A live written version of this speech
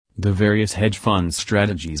The various hedge fund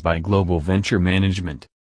strategies by Global Venture Management.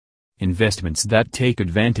 Investments that take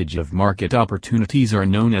advantage of market opportunities are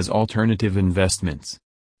known as alternative investments.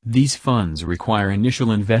 These funds require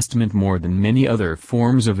initial investment more than many other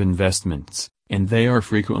forms of investments, and they are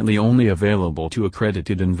frequently only available to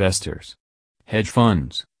accredited investors. Hedge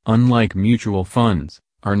funds, unlike mutual funds,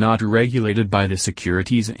 are not regulated by the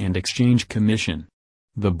Securities and Exchange Commission.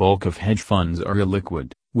 The bulk of hedge funds are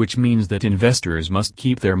illiquid, which means that investors must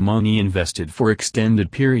keep their money invested for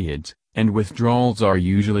extended periods, and withdrawals are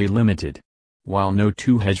usually limited. While no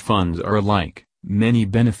two hedge funds are alike, many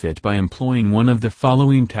benefit by employing one of the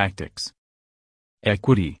following tactics.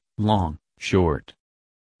 Equity, long, short.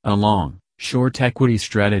 A long, short equity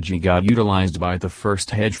strategy got utilized by the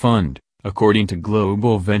first hedge fund, according to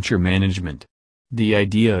Global Venture Management. The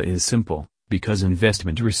idea is simple: because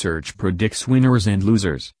investment research predicts winners and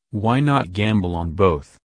losers, why not gamble on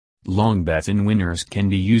both? Long bets in winners can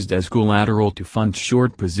be used as collateral to fund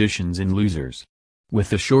short positions in losers.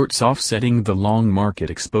 With the shorts offsetting the long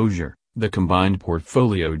market exposure, the combined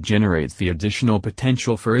portfolio generates the additional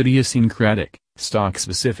potential for idiosyncratic,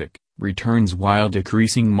 stock-specific, returns while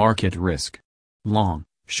decreasing market risk. Long,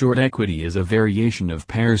 short equity is a variation of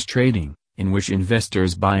pairs trading, in which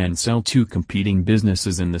investors buy and sell two competing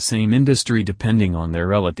businesses in the same industry depending on their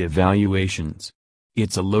relative valuations.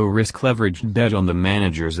 It's a low-risk leveraged bet on the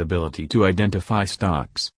manager's ability to identify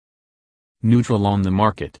stocks. Neutral on the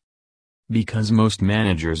market. Because most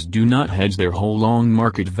managers do not hedge their whole long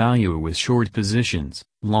market value with short positions,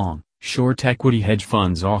 long, short equity hedge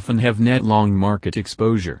funds often have net long market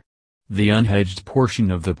exposure. The unhedged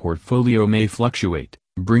portion of the portfolio may fluctuate,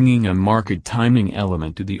 bringing a market timing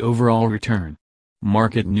element to the overall return.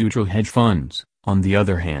 Market-neutral hedge funds, on the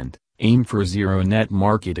other hand, aim for zero net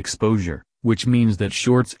market exposure, which means that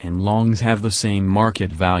shorts and longs have the same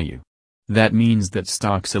market value. That means that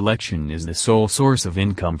stock selection is the sole source of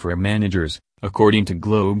income for managers, according to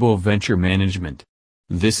Global Venture Management.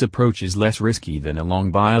 This approach is less risky than a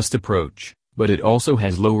long-biased approach, but it also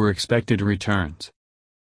has lower expected returns.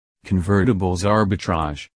 Convertibles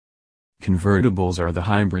arbitrage. Convertibles are the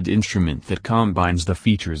hybrid instrument that combines the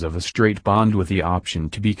features of a straight bond with the option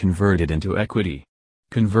to be converted into equity.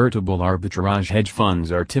 Convertible arbitrage hedge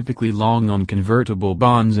funds are typically long on convertible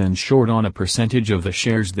bonds and short on a percentage of the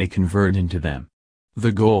shares they convert into them.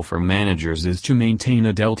 The goal for managers is to maintain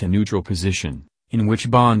a delta-neutral position, in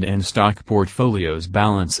which bond and stock portfolios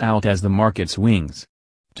balance out as the market swings.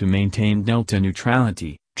 To maintain delta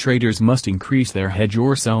neutrality, traders must increase their hedge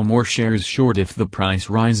or sell more shares short if the price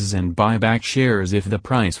rises and buy back shares if the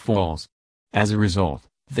price falls. As a result,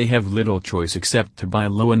 they have little choice except to buy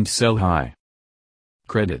low and sell high.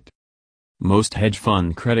 Credit. Most hedge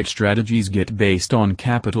fund credit strategies get based on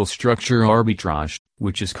capital structure arbitrage,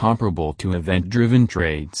 which is comparable to event-driven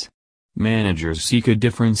trades. Managers seek a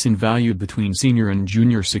difference in value between senior and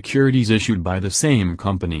junior securities issued by the same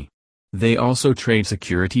company. They also trade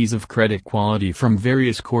securities of credit quality from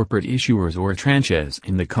various corporate issuers or tranches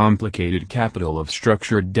in the complicated capital of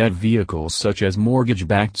structured debt vehicles such as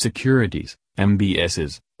mortgage-backed securities,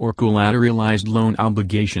 MBSs, or collateralized loan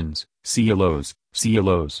obligations, CLOs.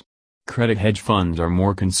 Credit hedge funds are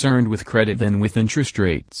more concerned with credit than with interest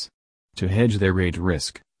rates. To hedge their rate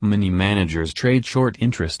risk, many managers trade short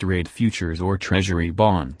interest rate futures or treasury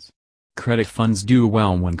bonds. Credit funds do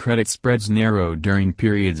well when credit spreads narrow during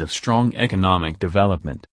periods of strong economic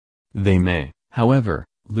development. They may, however,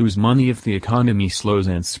 lose money if the economy slows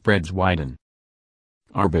and spreads widen.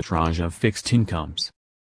 Arbitrage of fixed incomes.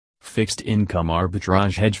 Fixed income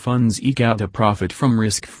arbitrage hedge funds eke out a profit from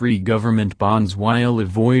risk-free government bonds while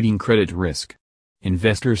avoiding credit risk.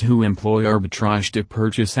 Investors who employ arbitrage to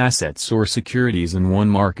purchase assets or securities in one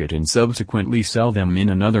market and subsequently sell them in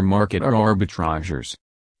another market are arbitrageurs.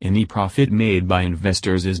 Any profit made by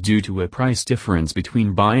investors is due to a price difference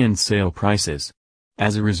between buy and sale prices.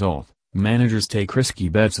 As a result, managers take risky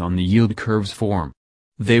bets on the yield curve's form.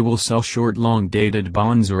 They will sell short long-dated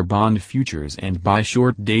bonds or bond futures and buy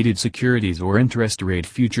short-dated securities or interest rate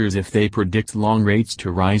futures if they predict long rates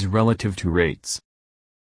to rise relative to rates.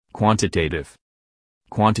 Quantitative.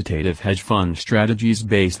 Quantitative hedge fund strategies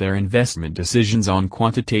base their investment decisions on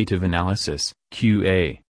quantitative analysis,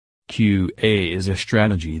 QA. QA is a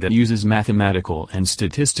strategy that uses mathematical and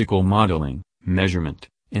statistical modeling, measurement,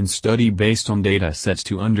 and study based on data sets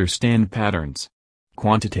to understand patterns.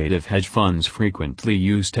 Quantitative hedge funds frequently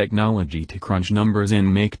use technology to crunch numbers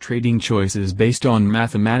and make trading choices based on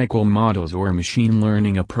mathematical models or machine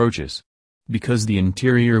learning approaches. Because the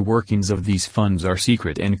interior workings of these funds are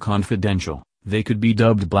secret and confidential, they could be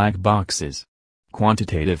dubbed black boxes.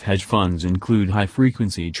 Quantitative hedge funds include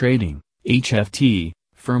high-frequency trading, HFT,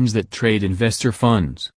 Firms that trade investor funds,